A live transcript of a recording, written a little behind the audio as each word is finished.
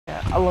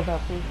I love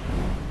that place.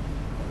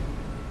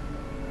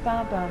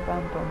 Bum, bum,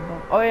 bum, bum,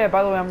 bum. Oh yeah,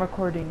 by the way, I'm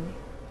recording.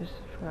 Just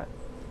forgot.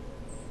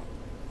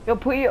 Yo,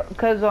 put your,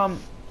 cause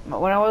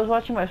when I was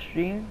watching my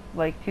stream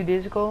like 2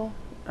 days ago,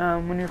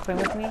 when you were playing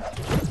with me,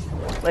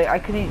 like I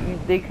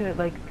couldn't, they couldn't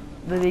like,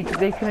 they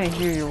couldn't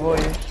hear your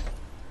voice.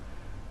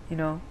 You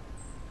know.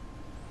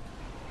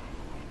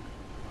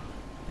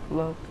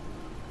 Love.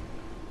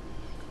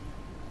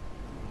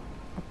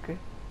 Okay.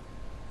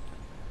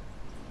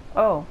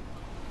 Oh,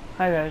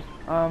 hi guys.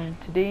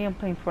 Today I'm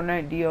playing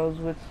Fortnite deals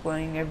with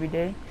Slang every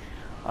day.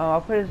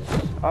 I'll put his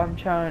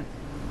channel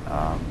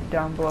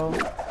down below.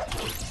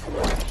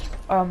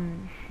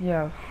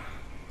 Yeah.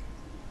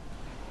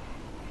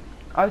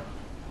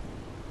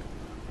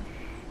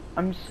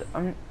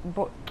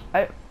 But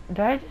did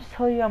I just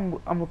tell you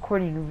I'm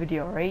recording a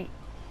video, right?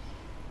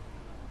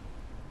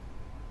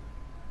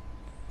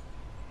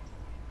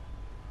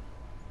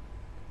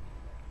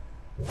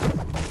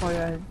 Oh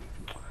yeah.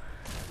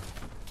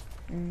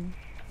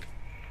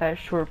 That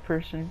short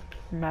person,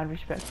 mad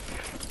respect.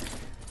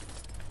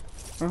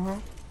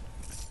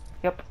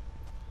 Yep.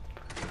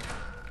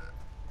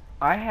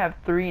 I have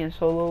 3 in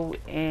solo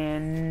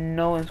and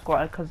no in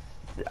squad because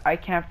I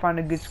can't find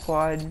a good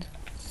squad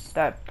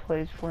that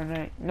plays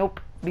Fortnite. Nope,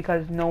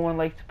 because no one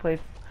likes to play.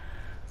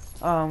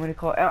 What do you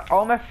call it?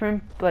 All my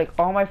friends,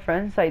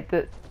 like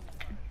the.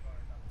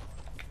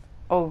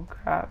 Oh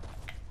crap!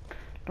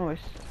 Noise.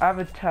 I have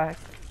a tack,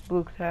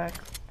 blue tack.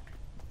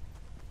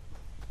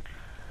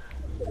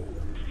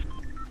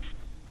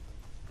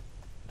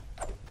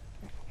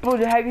 Oh,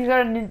 have you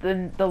got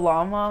the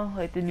llama,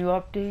 like the new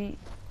update?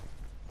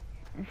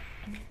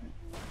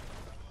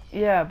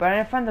 Yeah, but I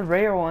didn't find the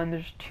rare one.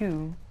 There's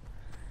 2.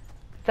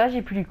 It's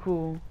actually pretty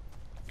cool.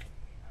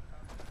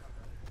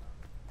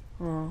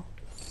 Oh.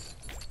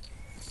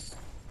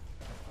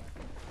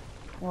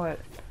 What?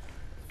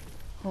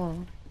 Hold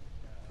on.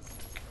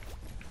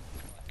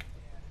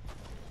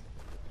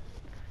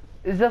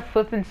 Is that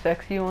flippin'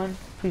 sexy one?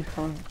 Please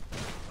come.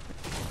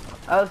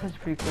 Oh, that's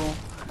pretty cool.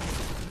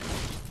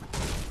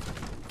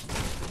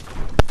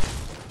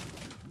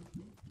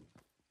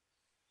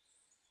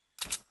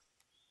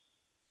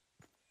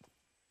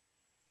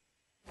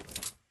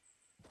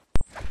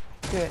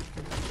 Good.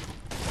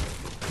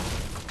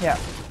 Yeah.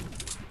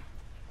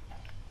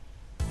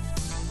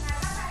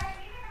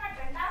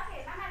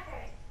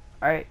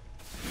 Alright.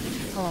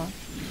 Hold on.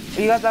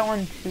 You got that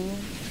one too?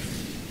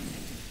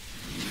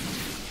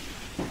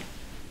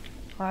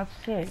 Oh, that's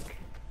sick.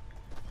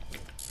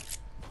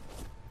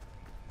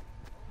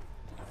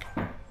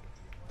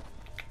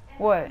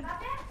 What?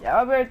 Yeah,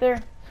 I'll be right there.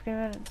 Just give me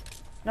a minute.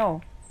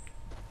 No.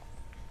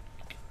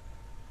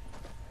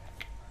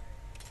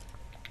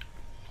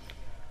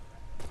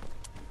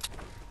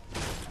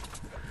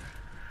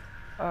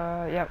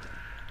 Yep.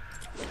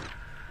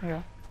 Here you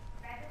go.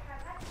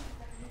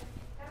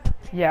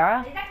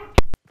 Yeah?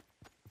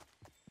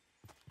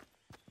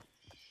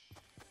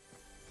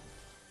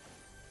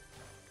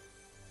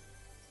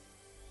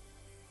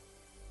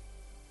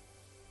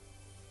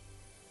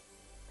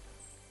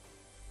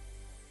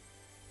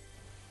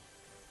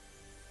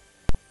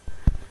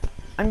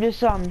 I'm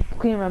just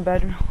cleaning my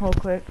bed real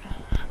quick.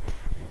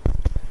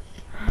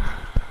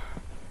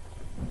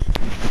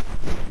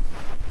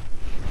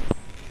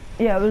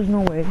 Yeah, there's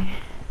no way.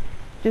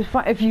 Just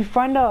if you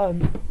find a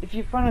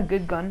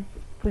good gun,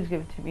 please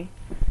give it to me.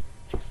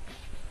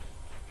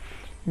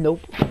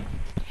 Nope.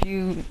 If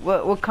you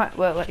what kind,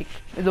 what, like,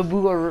 is it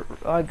blue or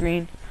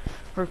green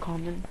or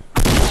common?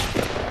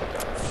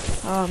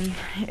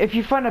 If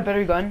you find a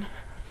better gun.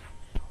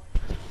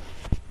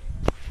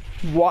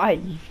 Why?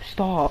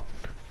 Stop.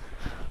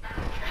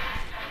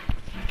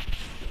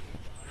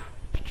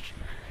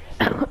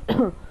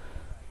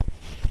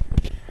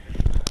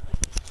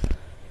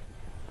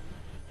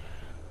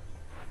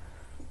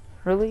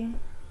 Really?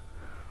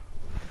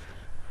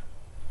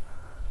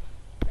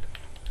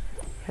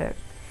 Heck.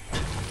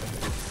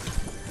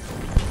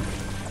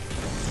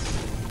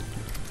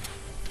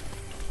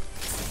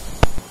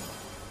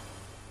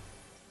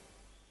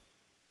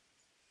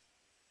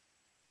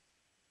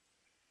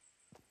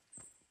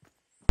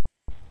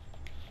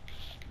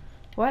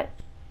 What?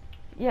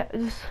 Yeah,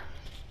 just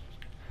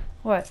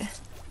what?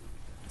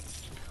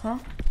 Huh?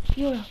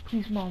 Yeah,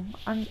 please, mom.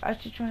 I'm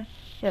actually trying.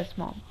 Yes,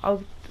 mom.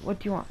 What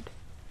do you want?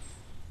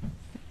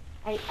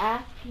 I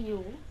asked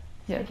you.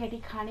 Yes.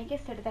 Chicken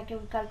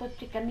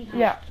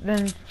Yeah,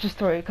 then just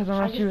throw it because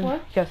I'm actually. Are you full?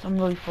 Yes, I'm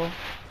really full.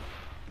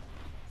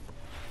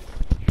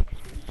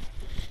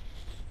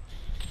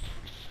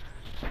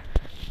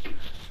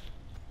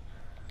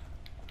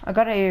 I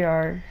got an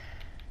AR,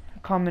 a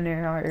common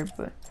AR,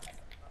 but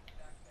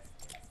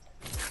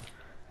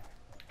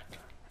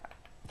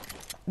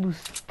blue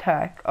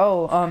tack.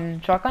 Oh,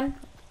 shotgun?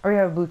 Or you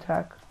have blue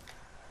tack?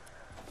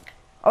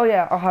 Oh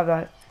yeah, I'll have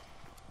that.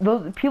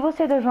 Those people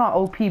say they're not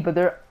OP, but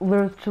they're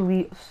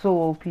literally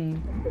so OP.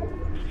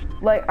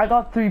 Like I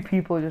got 3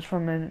 people just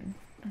from it.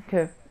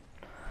 Okay.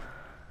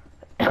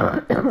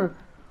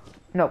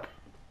 Nope.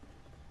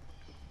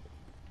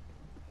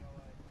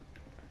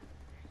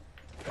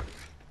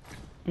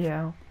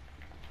 Yeah.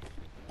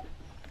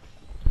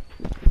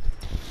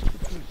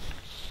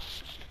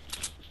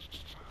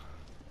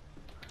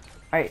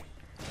 Alright.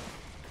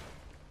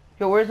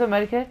 Yo, where's the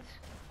medikits?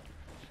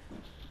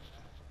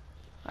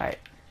 Alright.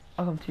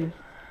 I'll come to you.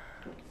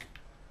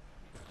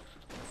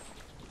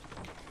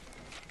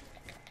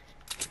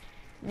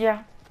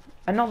 Yeah.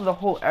 I know the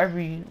whole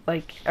every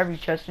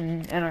chest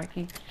in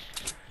Anarchy.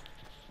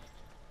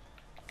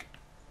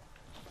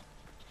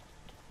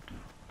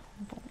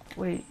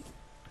 Wait.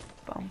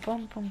 Bum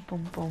bum bum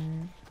bum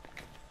bum.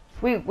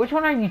 Wait, which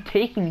one are you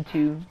taking me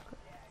to?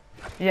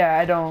 Yeah,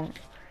 I don't.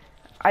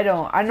 I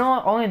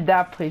know only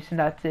that place and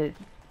that's it.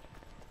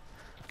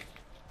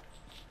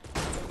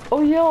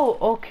 Oh yo,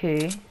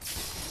 okay.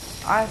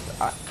 I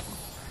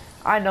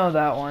I know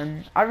that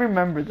one. I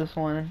remember this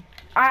one.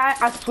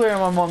 I swear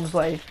on my mom's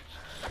life.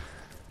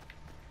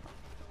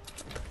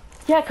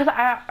 Yeah, cause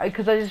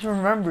I just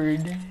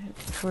remembered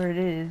where it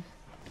is.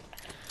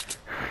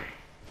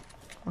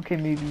 Okay,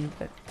 maybe,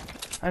 but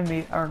I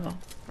don't know.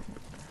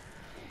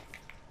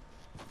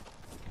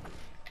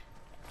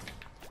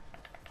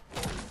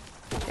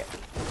 Okay.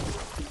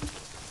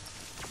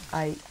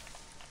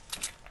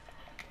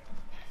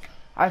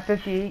 I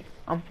 58.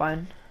 I'm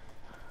fine.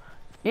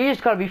 You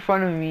just gotta be in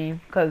front of me,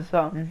 cause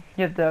you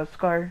have the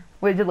scar.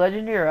 Wait, is it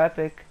legendary or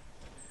epic?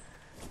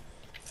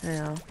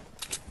 Yeah.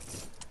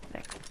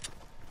 Next.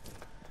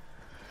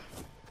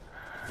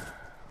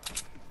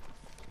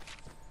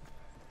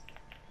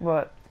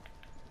 What?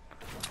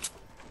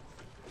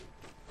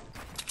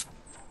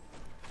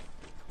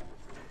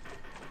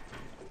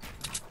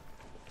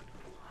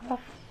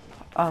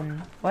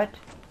 What?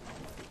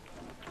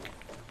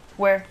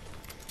 Where?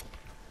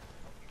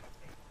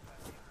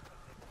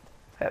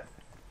 Yep.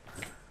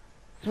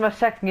 It's my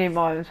second game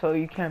on, so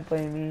you can't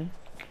blame me.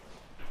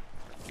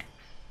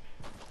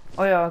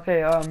 Oh yeah, okay,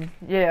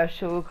 yeah,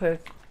 shoot real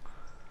quick.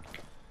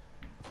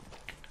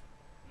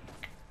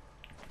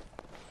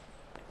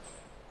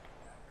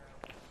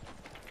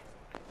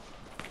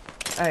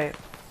 Alright.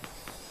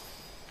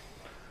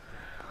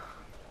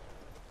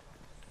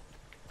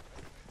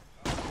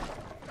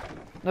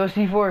 No,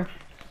 C4.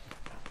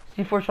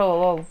 C4 solo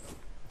low.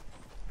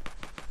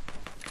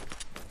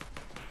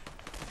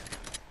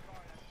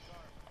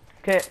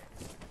 Okay.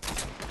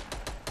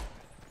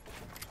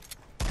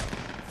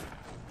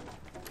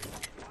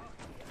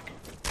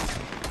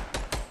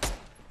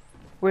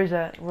 Where's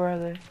that? Where are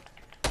they?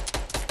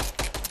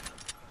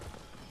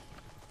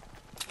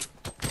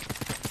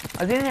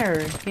 I think they're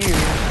here.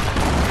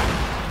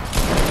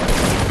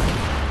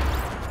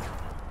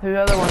 Who's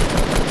the other one?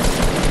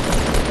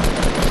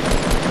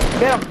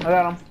 Get him! I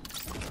got him.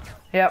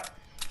 Yep.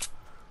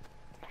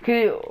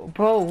 Okay,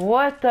 bro,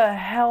 what the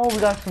hell? We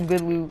got some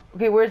good loot.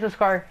 Okay, where's the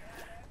scar?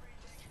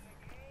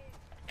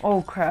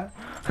 Oh crap.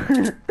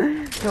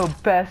 Yo,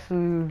 best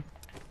loot.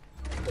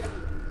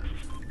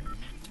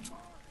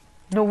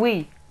 No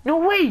way. No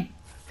way!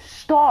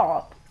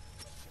 Stop!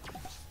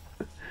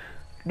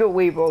 No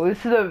way, bro.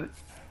 This is a...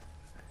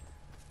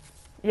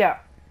 Yeah.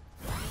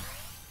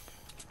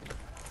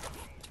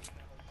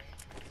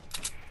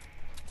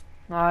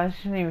 Nah, I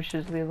shouldn't even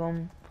just leave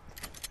them.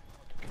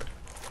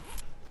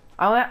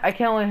 I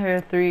can only hear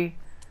 3.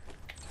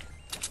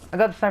 I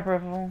got the sniper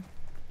rifle.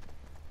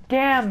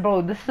 Damn,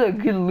 bro, this is a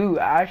good loot,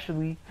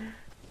 actually.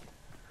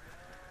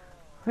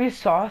 We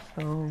saw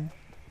some.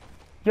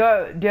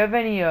 Yo, do you have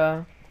any,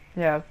 yeah.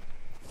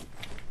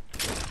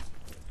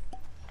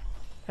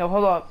 Yo,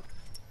 hold up.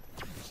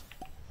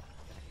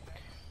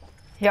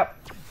 Yep.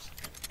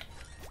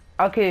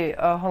 Okay,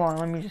 hold on,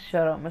 let me just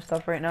shut up my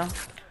stuff right now.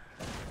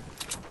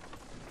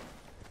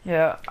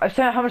 Yeah,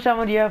 how much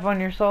ammo do you have on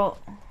your salt?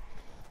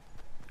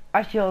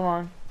 Actually, hold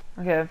on.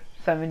 Okay,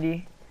 70.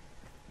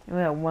 You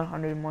only have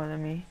 100 more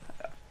than me.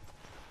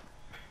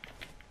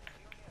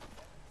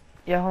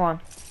 Yeah, hold on.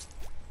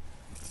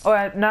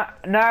 Oh, now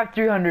I have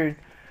 300.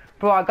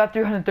 Bro, I got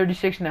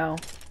 336 now.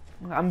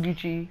 I'm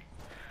Gucci.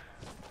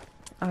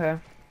 Okay.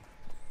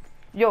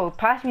 Yo,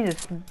 pass me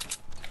this.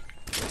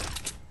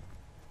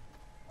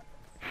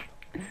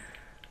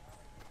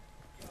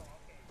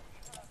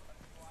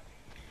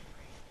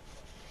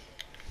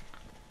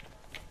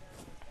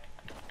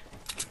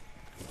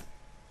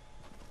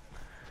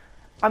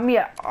 I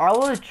mean, I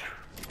would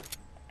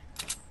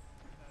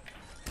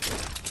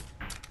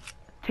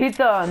take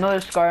another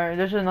scar.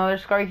 There's another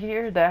scar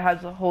here that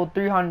has a whole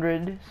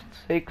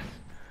 306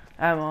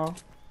 ammo.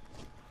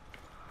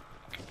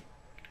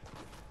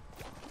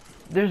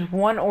 There's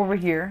one over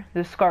here.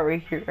 This scar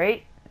right here,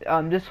 right?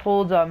 This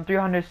holds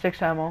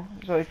 306 ammo.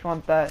 So if you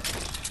want that,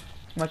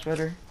 it's much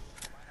better.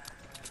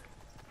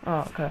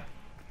 Oh, okay.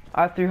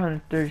 I have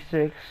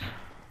 336.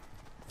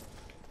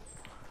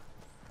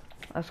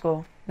 Let's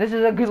go. This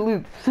is a good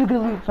loot. This is a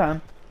good loot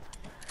time.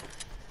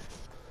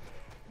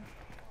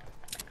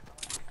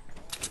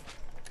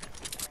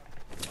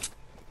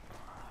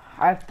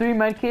 I have 3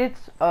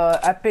 medkits,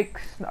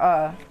 epics,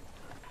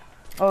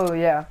 oh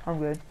yeah, I'm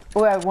good.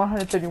 Oh, I have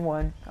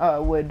 131,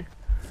 wood.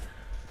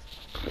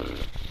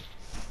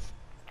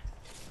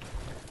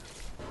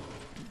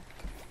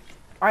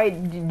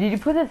 Alright, did you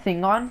put the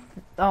thing on?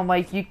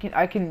 Like they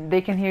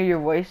can hear your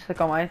voice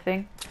like on my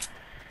thing.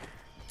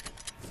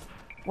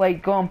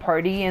 Like go on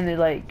party and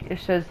it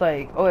says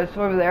like, oh, it's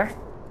over there.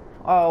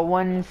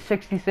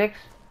 166.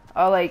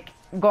 Like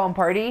go on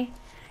party,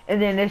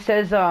 and then it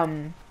says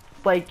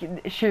like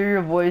share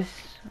your voice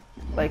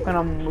like when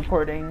I'm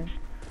recording.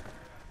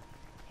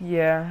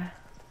 Yeah,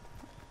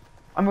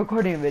 I'm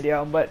recording a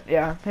video, but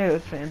yeah, hey,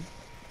 that's fine.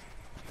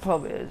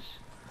 Probably is.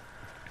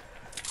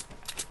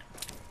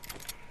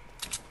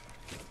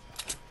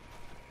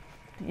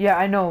 Yeah,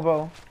 I know,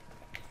 bro.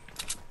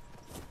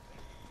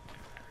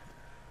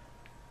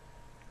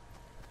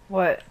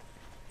 What?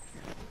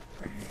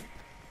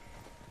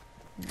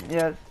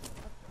 Yes.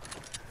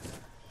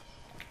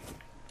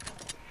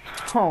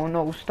 Oh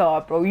no,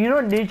 stop, bro. You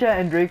know Ninja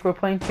and Drake were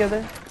playing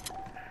together?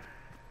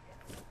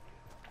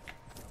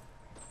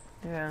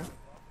 Yeah.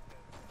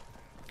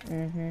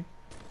 They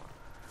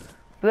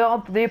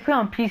play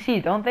on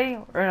PC, don't they?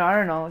 Or I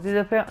don't know. Do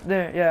they play on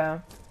there? Yeah.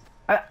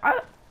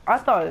 I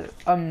thought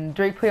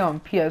Drake played on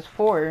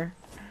PS4.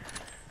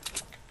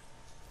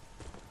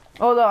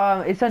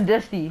 Oh, it's in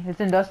Dusty.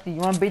 It's in Dusty. You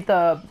wanna beat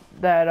the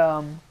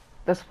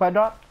supply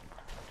drop?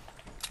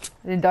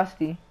 In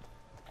Dusty.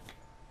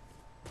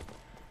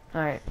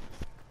 All right.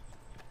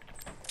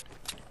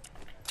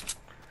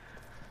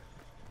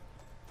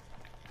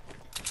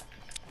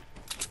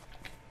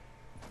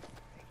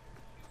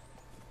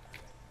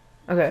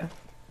 Okay.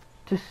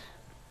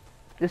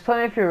 Just tell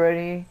me if you're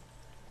ready.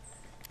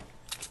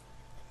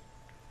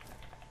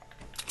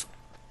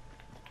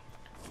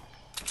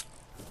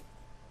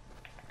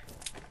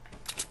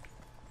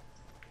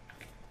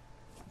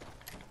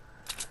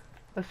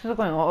 This is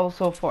going all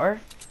so far.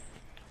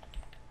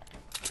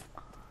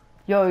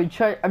 Yo,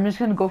 try. I'm just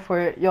gonna go for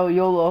it. Yo,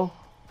 YOLO.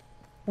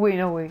 Wait,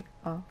 no, wait.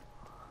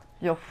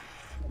 Yo.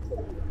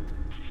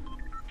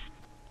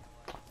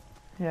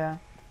 Yeah.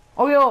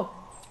 Oh, yo.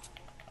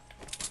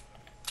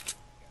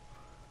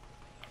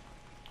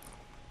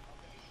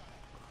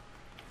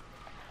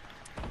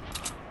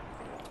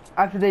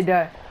 After they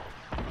die,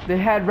 they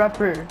had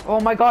rapper. Oh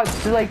my God,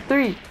 there's like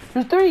 3.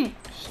 There's 3.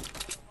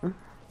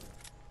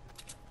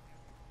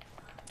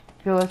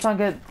 Yo, let's not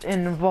get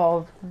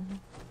involved.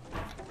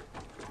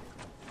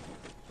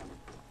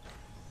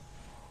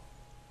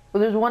 Oh,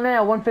 there's one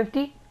at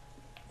 150.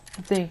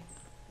 I think.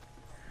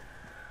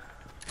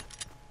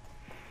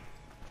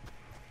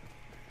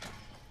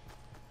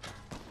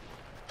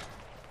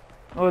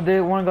 Oh, they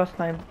one got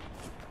sniped.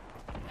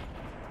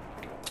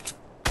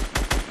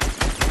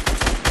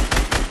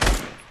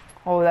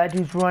 Oh, that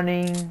dude's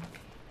running.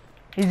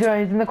 He's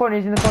in the corner.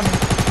 He's in the corner.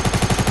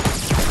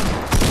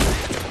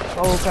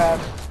 Oh crap.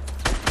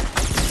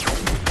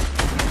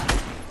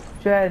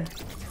 Jed.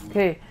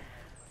 Okay.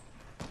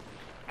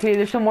 Okay,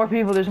 there's some more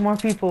people. There's more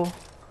people.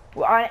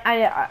 Well,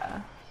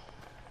 I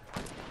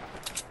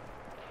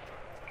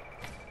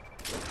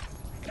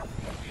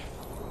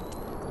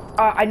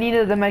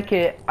needed the med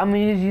kit. I'm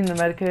using the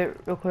med kit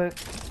real quick.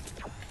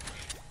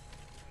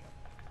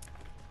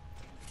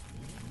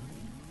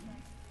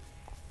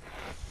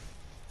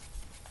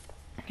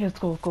 Let's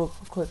go,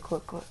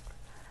 quick.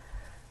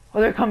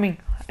 Oh, they're coming.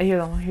 I hear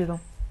them.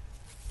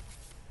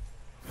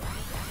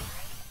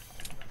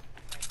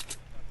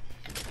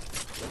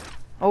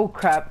 Oh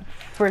crap!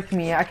 Frick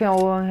me! I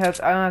don't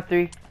have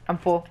 3. I'm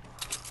full.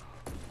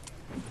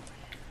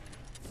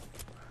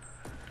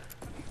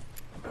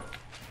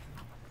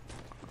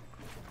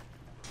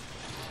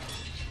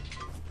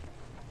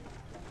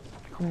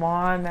 Come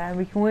on, man,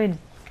 we can win.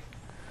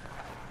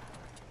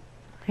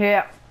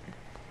 Yeah.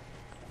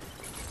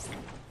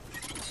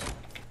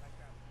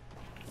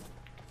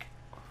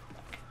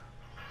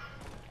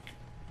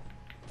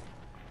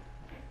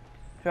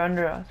 They're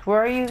under us. Where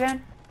are you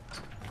again?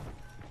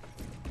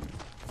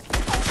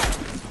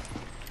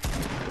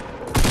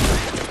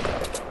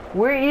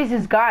 Where is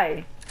this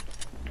guy?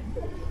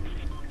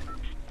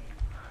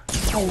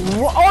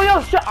 Oh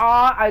yo, shit!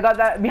 I got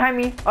that behind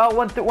me.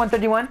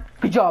 131.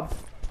 Good job.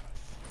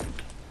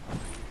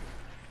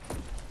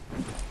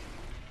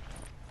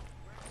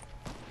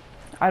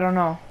 I don't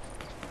know.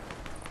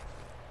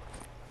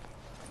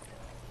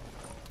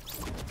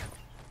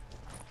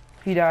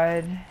 He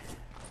died.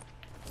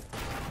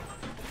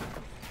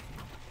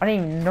 I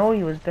didn't even know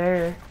he was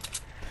there.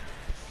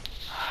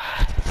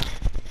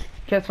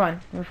 Okay, it's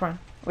fine. We're fine.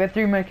 We have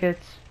 3 med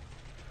kits.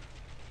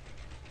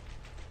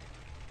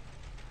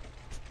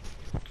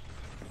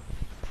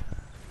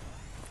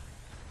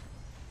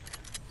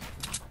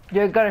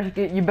 You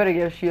better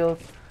get a shield.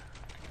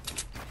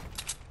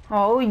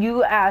 Oh,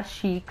 you ass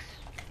cheeks.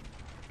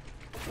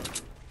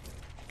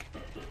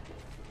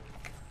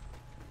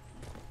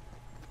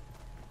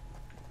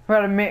 We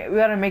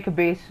gotta make a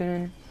base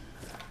soon.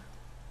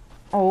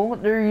 Oh,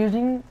 they're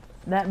using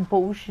that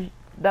bullshit,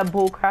 that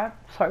bull crap.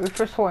 Sorry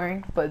for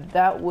swearing, but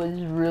that was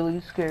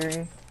really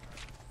scary.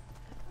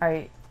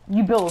 Alright,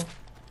 you build.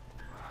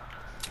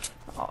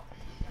 Oh.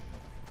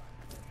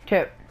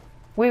 Chip.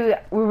 We're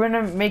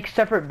gonna make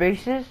separate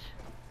bases.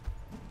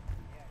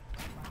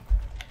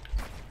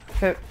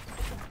 Chip.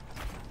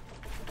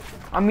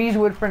 I'm gonna use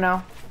wood for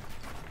now.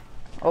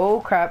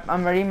 Oh crap,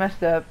 I'm already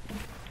messed up.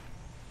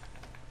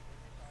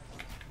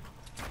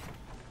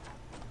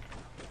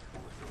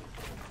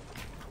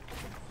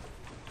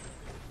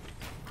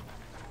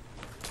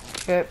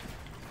 Okay.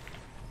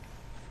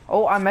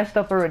 Oh, I messed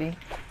up already.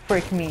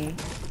 Frick me.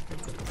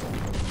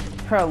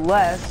 Her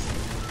left.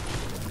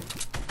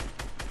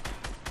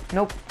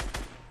 Nope.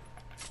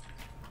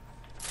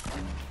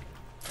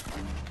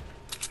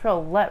 Her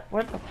left.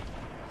 What the?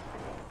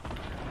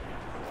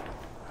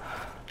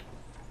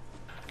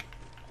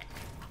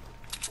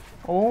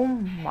 Oh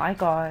my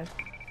god.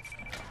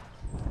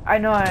 I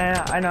know.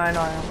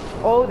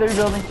 Oh, they're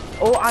building.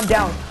 Oh, I'm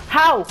down.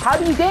 How? How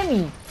do you get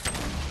me?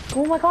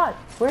 Oh my god.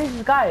 Where is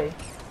this guy?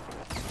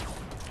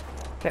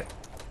 Okay.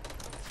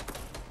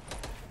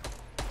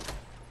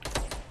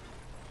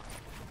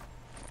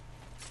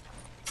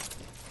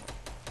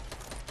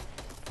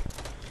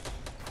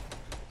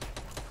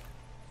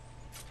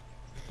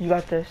 You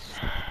got this.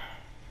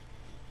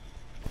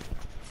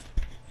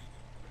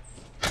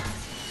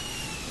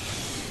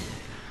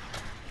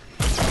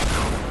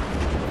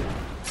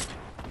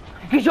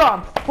 Good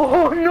job!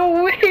 Oh,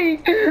 no way!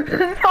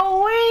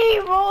 No way,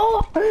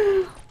 bro!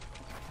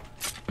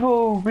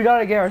 Bro, we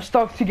gotta get our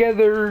stuff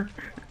together.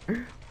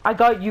 I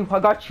got you. 3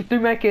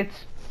 medkits.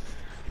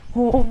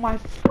 Oh my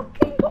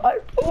fucking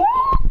god.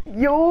 Oh,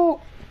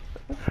 yo!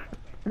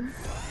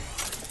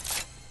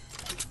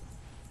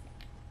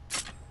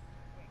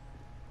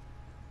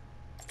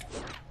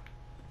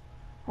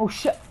 Oh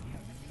shit.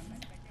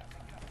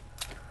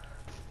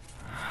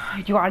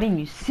 Yo, I didn't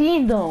even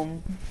see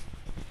them.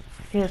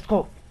 Okay, let's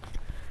go.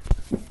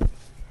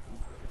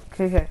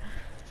 Okay.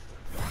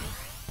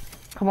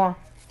 Come on.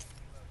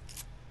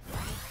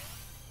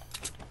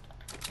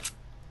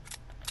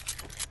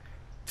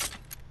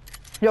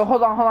 Yo,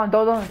 hold on.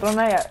 Don't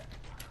not yet.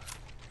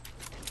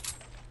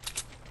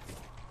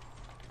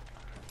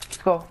 Let's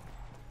go.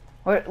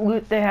 What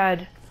loot they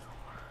had?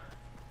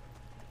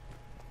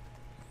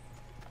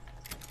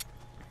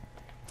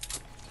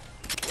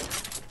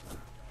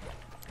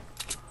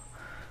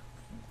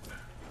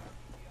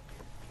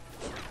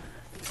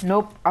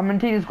 Nope, I'm gonna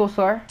take this gold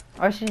star.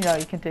 Actually, no,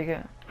 you can take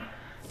it.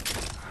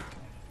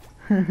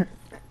 Alright,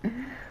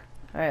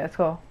 let's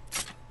go.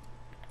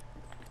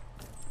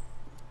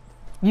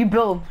 You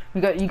build.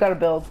 You gotta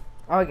build.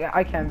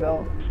 I can't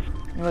build.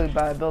 I'm really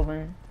bad at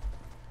building.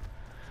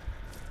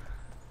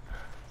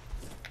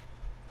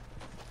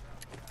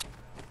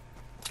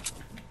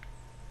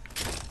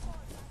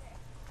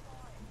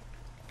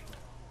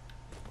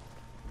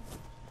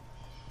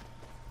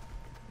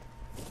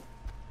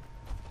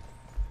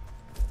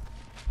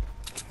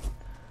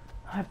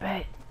 I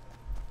bet.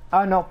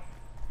 Oh no,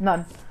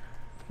 none.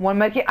 One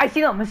medkit. I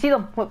see them.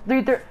 What,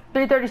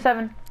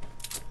 337.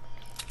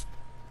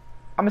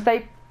 I'm gonna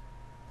say.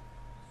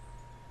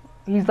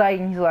 He's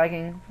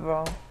lagging,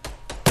 bro.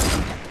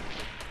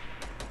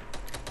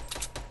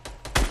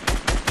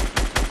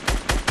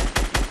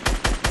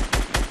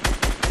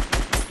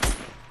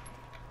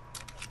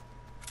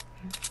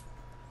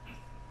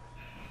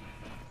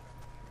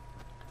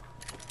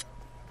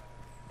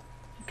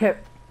 Okay.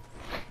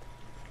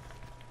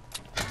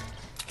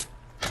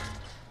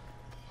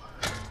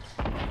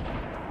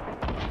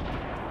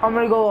 I'm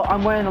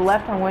going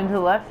to the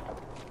left.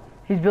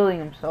 He's building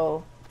him,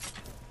 so.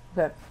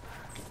 Okay.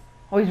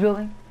 Oh, he's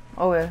building?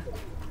 Oh, yeah.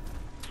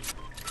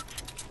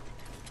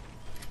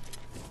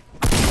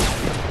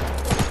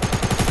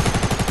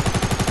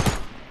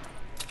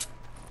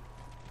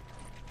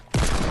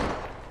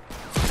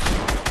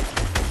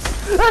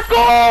 Let's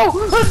go!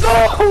 Let's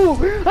go!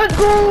 Let's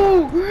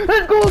go!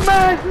 Let's go,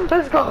 man!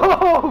 Let's go!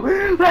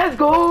 Let's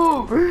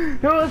go!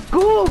 Yo, let's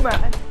go,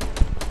 man!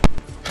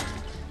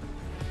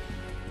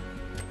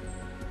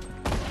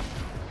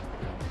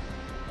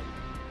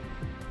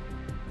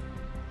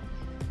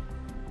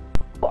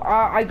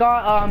 I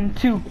got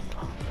 2.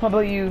 How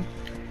about you?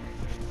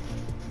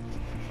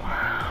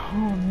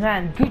 Oh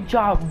man, good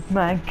job,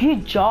 man.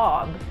 Good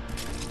job.